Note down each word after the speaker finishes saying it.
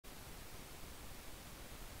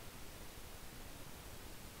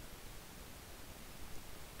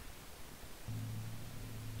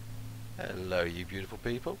Hello, you beautiful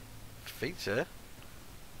people. Feet here.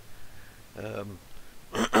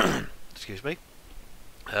 Excuse me.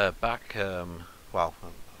 Back, well,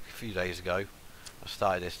 a few days ago, I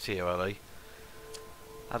started this TRLE.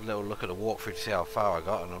 Had a little look at the walkthrough to see how far I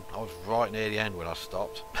got, and I was right near the end when I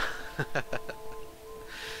stopped. If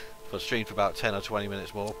I streamed for about 10 or 20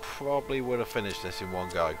 minutes more, probably would have finished this in one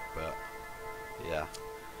go, but yeah.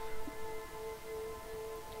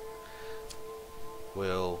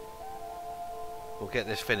 We'll get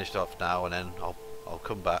this finished off now, and then I'll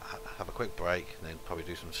come back, have a quick break, and then probably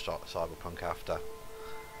do some Cyberpunk after.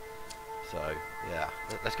 So yeah,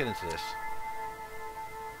 let's get into this.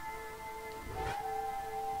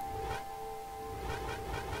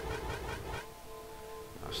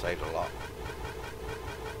 I saved a lot.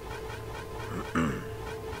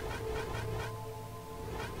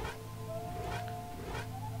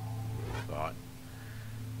 Right.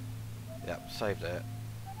 Yep, saved it.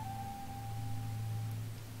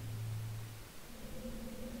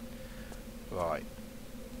 Right.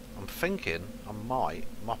 I'm thinking I might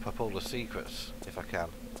mop up all the secrets if I can.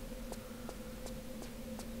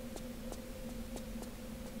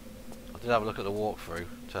 I did have a look at the walkthrough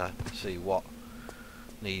to see what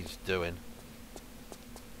needs doing.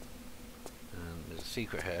 And there's a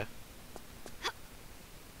secret here.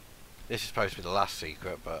 This is supposed to be the last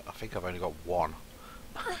secret, but I think I've only got one.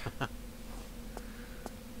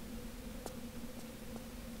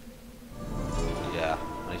 Yeah,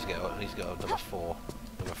 I need to get number 4,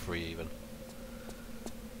 number 3 even.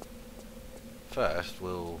 First,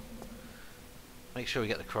 we'll make sure we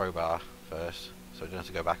get the crowbar first, so we don't have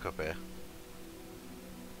to go back up here.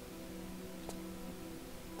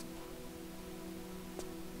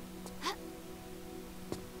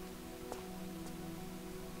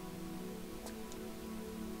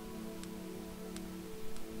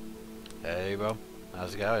 Hey bro,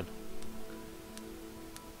 how's it going?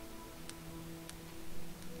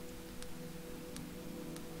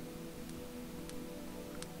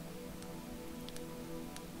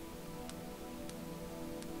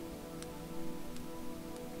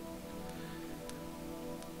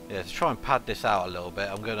 Yeah, to try and pad this out a little bit,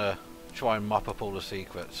 I'm gonna try and mop up all the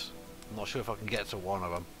secrets. I'm not sure if I can get to one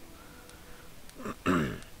of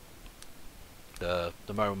them. The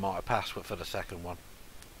moment might have passed for the second one.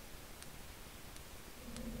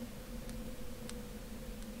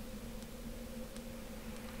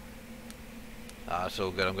 It's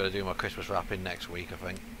all good. I'm going to do my Christmas wrapping next week, I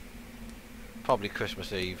think. Probably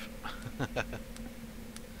Christmas Eve. Ooh,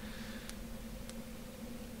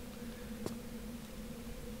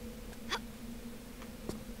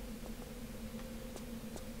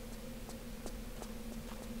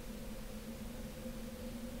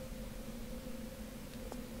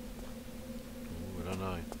 I don't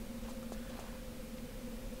know.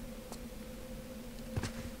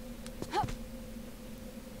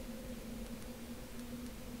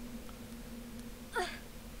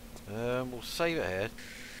 We'll save it here,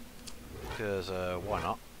 because why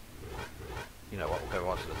not? You know what, we'll go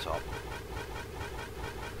right to the top.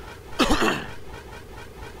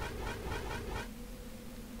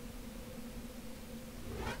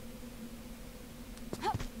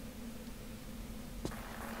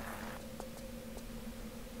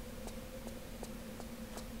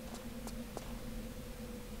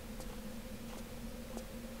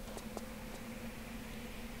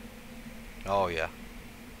 Oh yeah.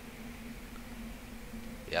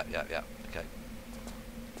 Yep, okay.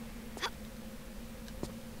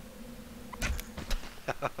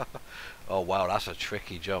 Oh wow, that's a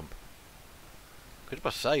tricky jump. Could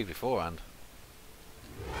have saved beforehand.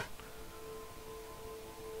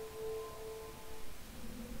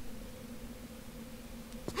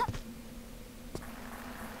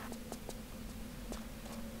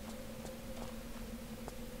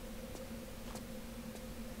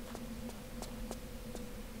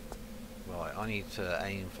 Right, I need to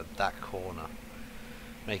aim for that corner.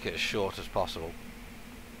 Make it as short as possible.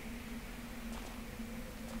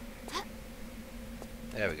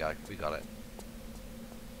 There we go, we got it.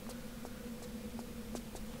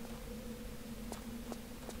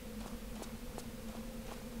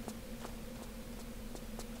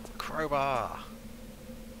 Crowbar!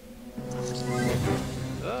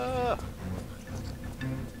 Ah!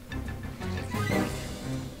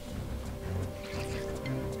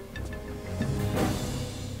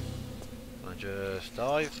 Can I just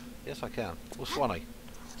dive? Yes I can. Or Swanee.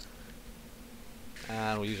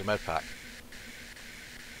 And we'll use a med pack.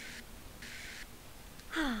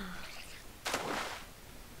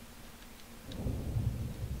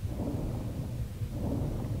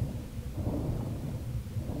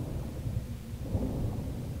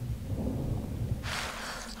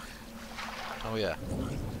 there?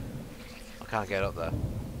 I can't get up there.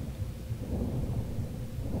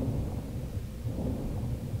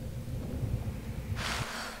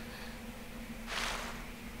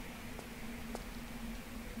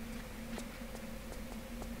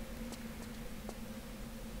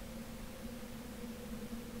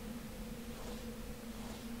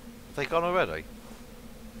 Have they gone already?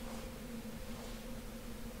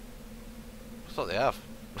 I thought they have.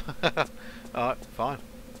 Alright, fine.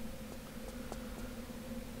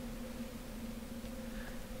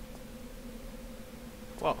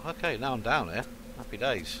 Well, okay, now I'm down here. Happy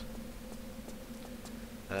days.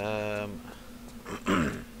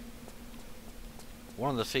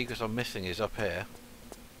 One of the secrets I'm missing is up here.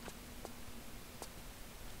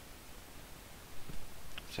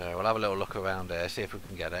 So we'll have a little look around there, see if we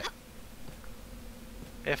can get it.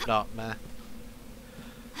 If not, meh.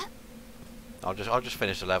 I'll just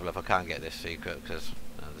finish the level if I can't get this secret, because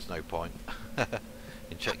there's no point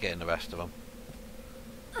in getting the rest of them.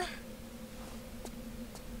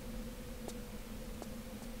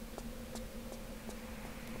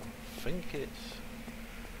 I think it's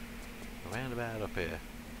around about up here.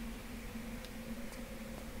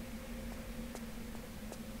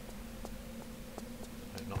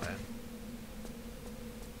 No, not there.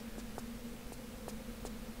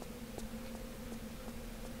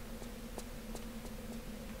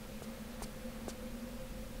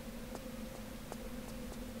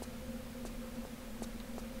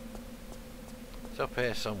 It's up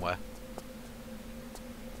here somewhere.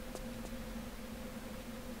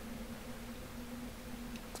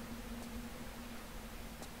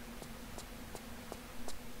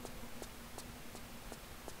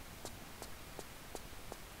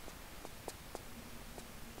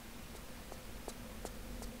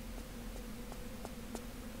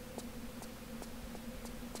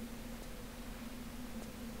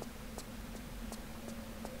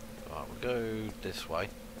 Right, we'll go this way.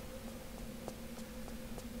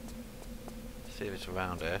 See if it's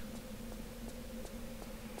around here.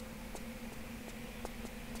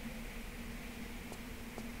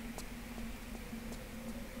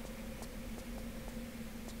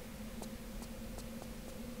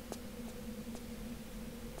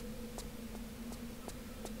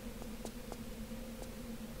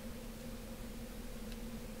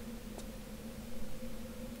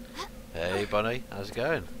 Hey Bunny, how's it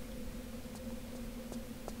going?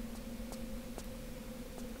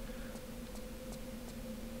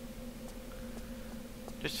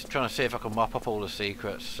 Just trying to see if I can mop up all the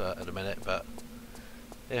secrets at the minute, but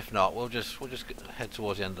if not, we'll just head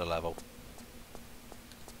towards the end of the level.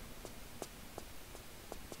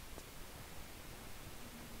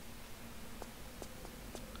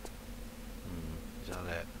 Is that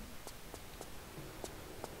it?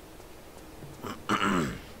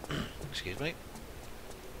 Excuse me.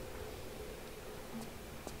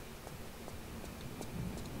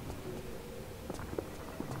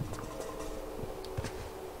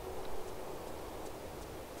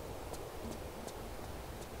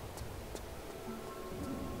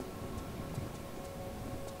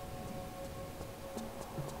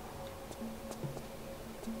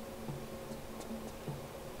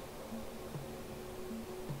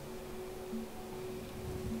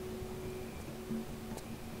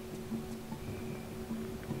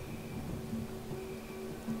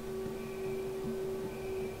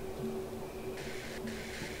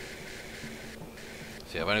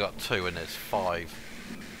 See, I've only got 2 and there's 5.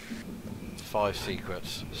 5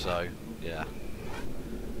 secrets, so yeah.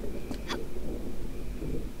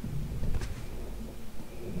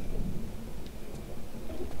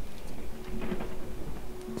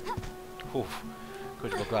 Oof,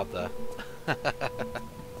 good little grab there.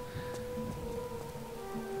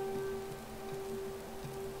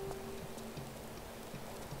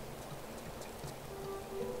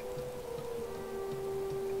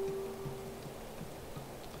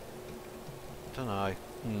 Don't know.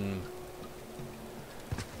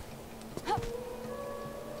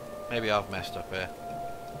 Maybe I've messed up here.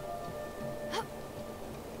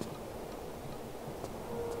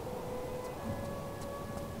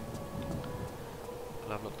 I'll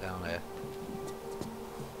have a look down here.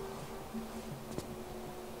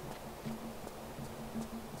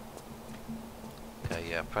 Okay,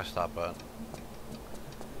 yeah, press that button.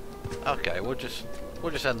 Okay, we'll just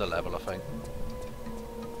end the level, I think.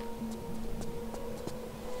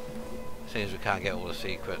 Seeing as we can't get all the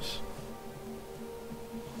secrets.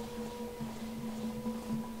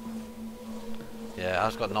 Yeah, it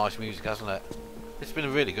has got nice music, hasn't it? It's been a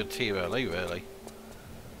really good TRLE, really.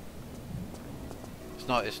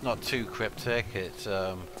 It's not too cryptic. It's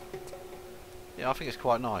yeah, I think it's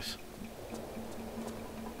quite nice.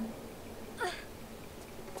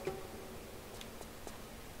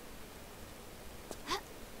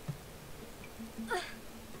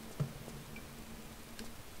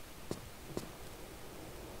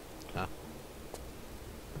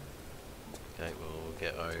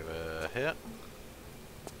 over here.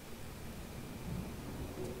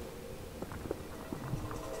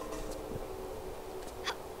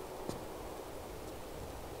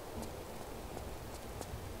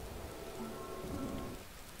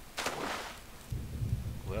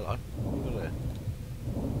 Well, I've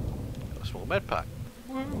got a small med pack.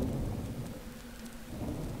 Woo.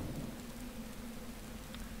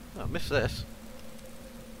 Oh, I missed this.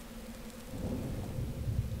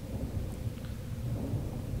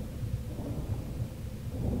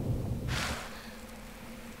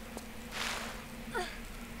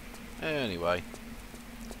 Anyway,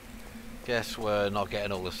 guess we're not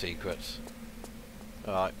getting all the secrets.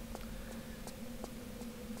 Alright.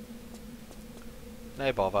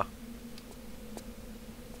 No bother.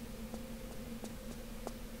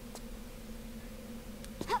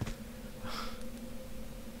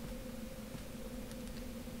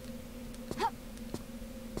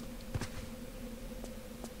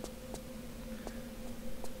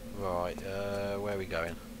 Right, where are we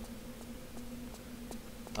going?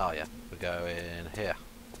 Oh yeah, we're going here.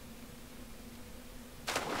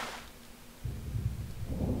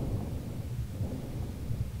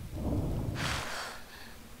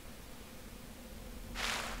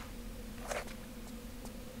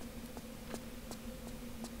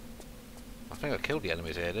 I think I killed the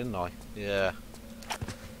enemies here, didn't I? Yeah.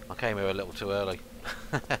 I came here a little too early.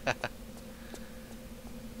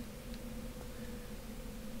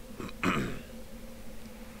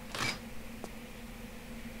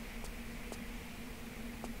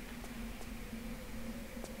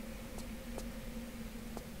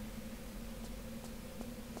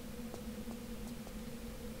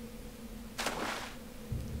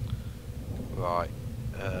 Right,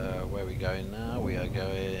 where are we going now? We are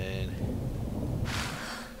going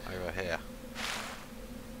over here.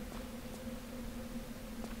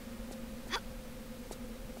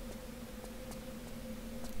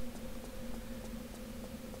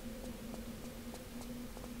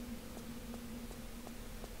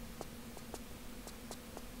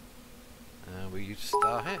 And we used to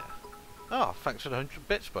start here. Oh, thanks for the 100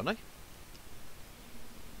 bits, Bunny.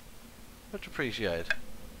 Much appreciated.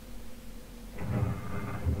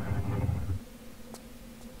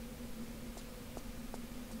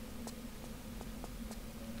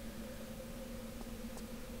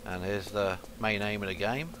 And here's the main aim of the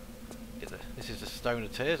game. This is the Stone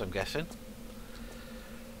of Tears, I'm guessing.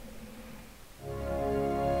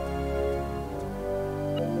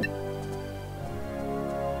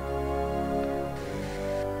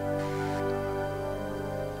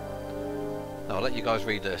 I'll let you guys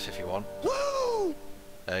read this if you want. Woo!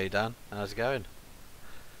 Hey Dan, how's it going?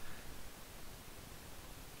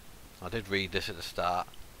 I did read this at the start.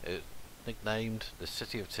 It nicknamed the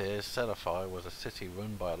City of Tears, Celify was a city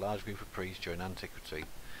run by a large group of priests during antiquity.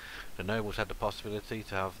 The nobles had the possibility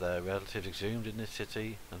to have their relatives exhumed in this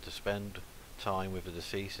city and to spend time with the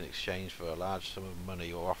deceased in exchange for a large sum of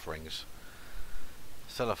money or offerings.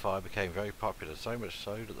 Celify became very popular, so much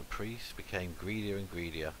so that the priests became greedier and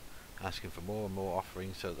greedier, asking for more and more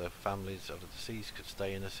offerings so that the families of the deceased could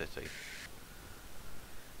stay in the city.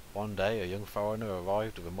 One day a young foreigner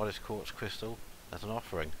arrived with a modest quartz crystal as an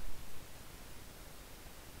offering.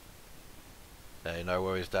 Hey, no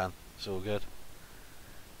worries Dan, it's all good.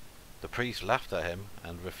 The priest laughed at him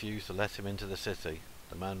and refused to let him into the city.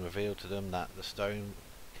 The man revealed to them that the stone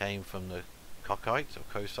came from the Cockite or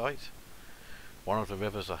Cosite, one of the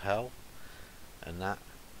rivers of hell, and that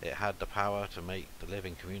it had the power to make the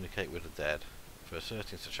living communicate with the dead. For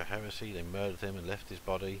asserting such a heresy, they murdered him and left his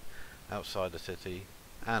body outside the city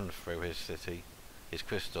and through his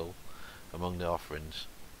crystal, among the offerings.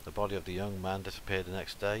 The body of the young man disappeared the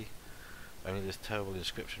next day. Only this terrible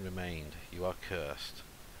inscription remained: "You are cursed."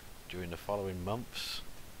 During the following months,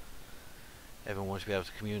 everyone wanted to be able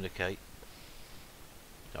to communicate.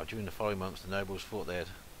 During the following months, the nobles thought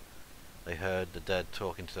they heard the dead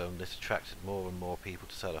talking to them. This attracted more and more people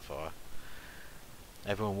to Celify.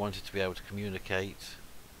 Everyone wanted to be able to communicate,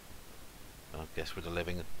 I guess, with the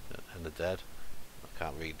living and the dead. I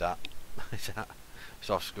can't read that. It's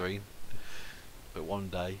off screen. But one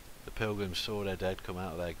day, the pilgrims saw their dead come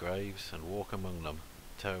out of their graves and walk among them.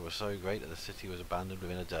 The terror was so great that the city was abandoned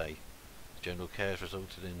within a day. General chaos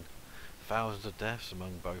resulted in thousands of deaths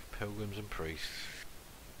among both pilgrims and priests.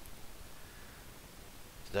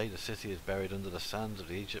 Today the city is buried under the sands of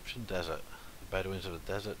the Egyptian desert. The Bedouins of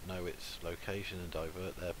the desert know its location and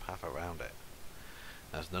divert their path around it,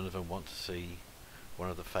 as none of them want to see one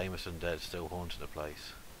of the famous undead still haunting the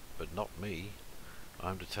place. But not me.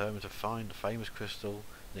 I am determined to find the famous crystal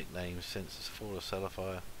nicknamed since the fall of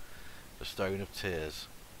Celify, the Stone of Tears.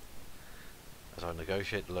 As I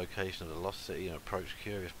negotiate the location of the lost city and approach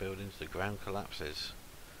curious buildings, the ground collapses,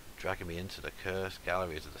 dragging me into the cursed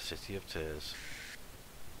galleries of the City of Tears.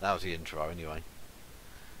 That was the intro anyway.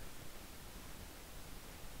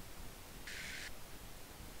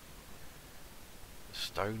 The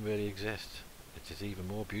stone really exists. It is even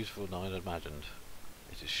more beautiful than I had imagined.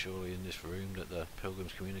 It is surely in this room that the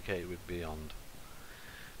pilgrims communicated with beyond.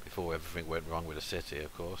 Before everything went wrong with the city,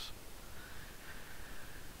 of course.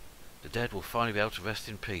 The dead will finally be able to rest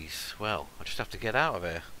in peace. Well, I just have to get out of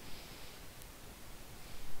here.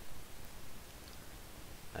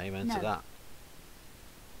 Amen to that.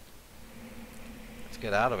 Let's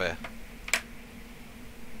get out of here.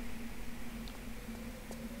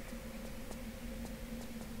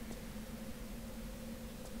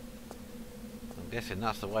 I'm guessing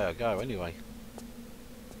that's the way I go anyway.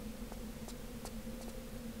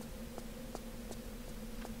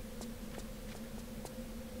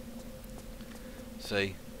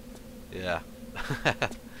 See? Yeah.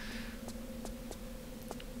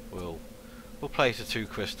 We'll place the 2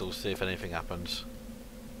 crystals, see if anything happens.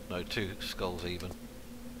 No, 2 skulls even.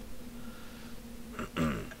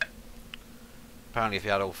 Apparently if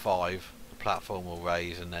you had all 5, the platform will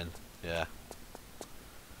raise and then, yeah.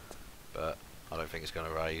 But I don't think it's going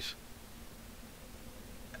to raise.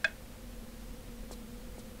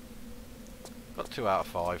 Got 2 out of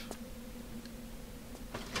 5.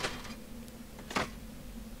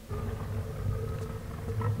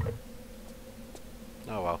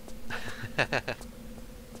 Oh well.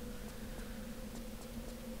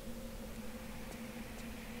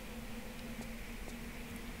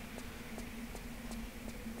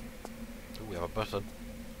 Ooh, we have a button.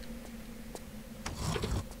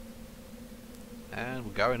 And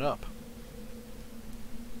we're going up.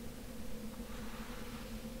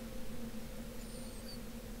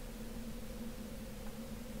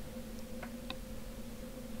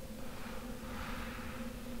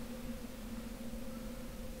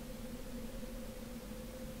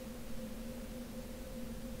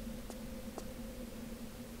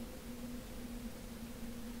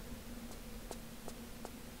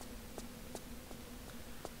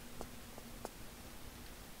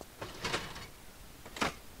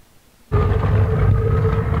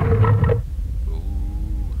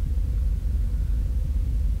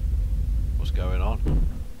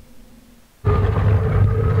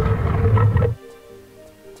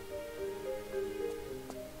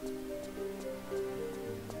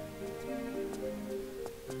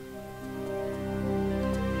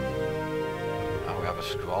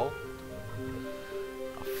 Scroll.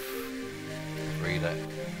 I'll read it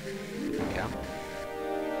if I can.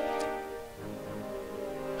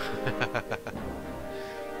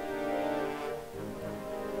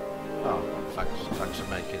 Oh, thanks for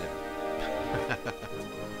making it.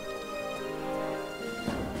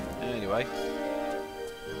 Anyway.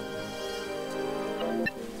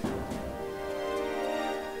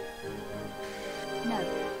 No.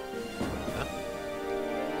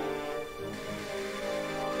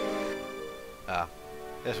 Ah,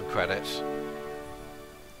 there's some credits.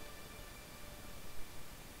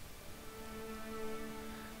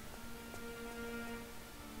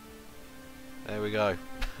 There we go.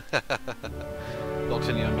 Locked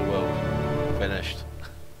in the Underworld. Finished.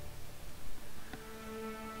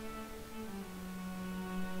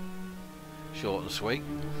 Short and sweet.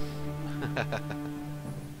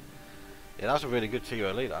 Yeah, that's a really good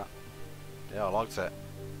TRLE, that. Yeah, I liked it.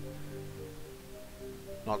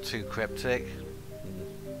 Not too cryptic.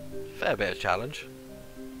 Fair bit of challenge.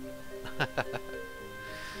 Oh,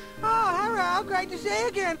 hello, great to see you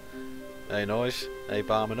again. Hey, Noise. Hey,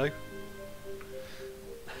 Barmanu.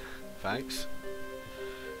 Thanks.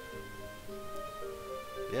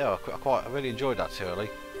 Yeah, I really enjoyed that TRLE.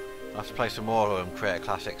 I have to play some more Creator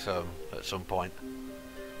Classics at some point.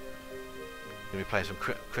 Gonna be playing some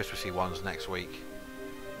Christmassy ones next week.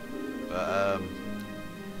 But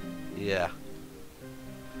yeah.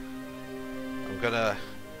 I'm gonna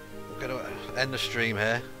end the stream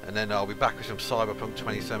here, and then I'll be back with some Cyberpunk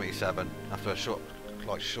 2077 after a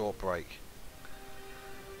short break.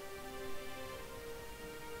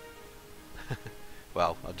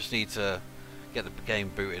 Well, I just need to get the game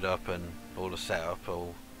booted up and all the setup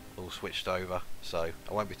all switched over, so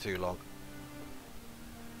I won't be too long.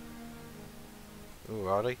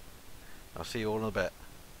 Alrighty, I'll see you all in a bit.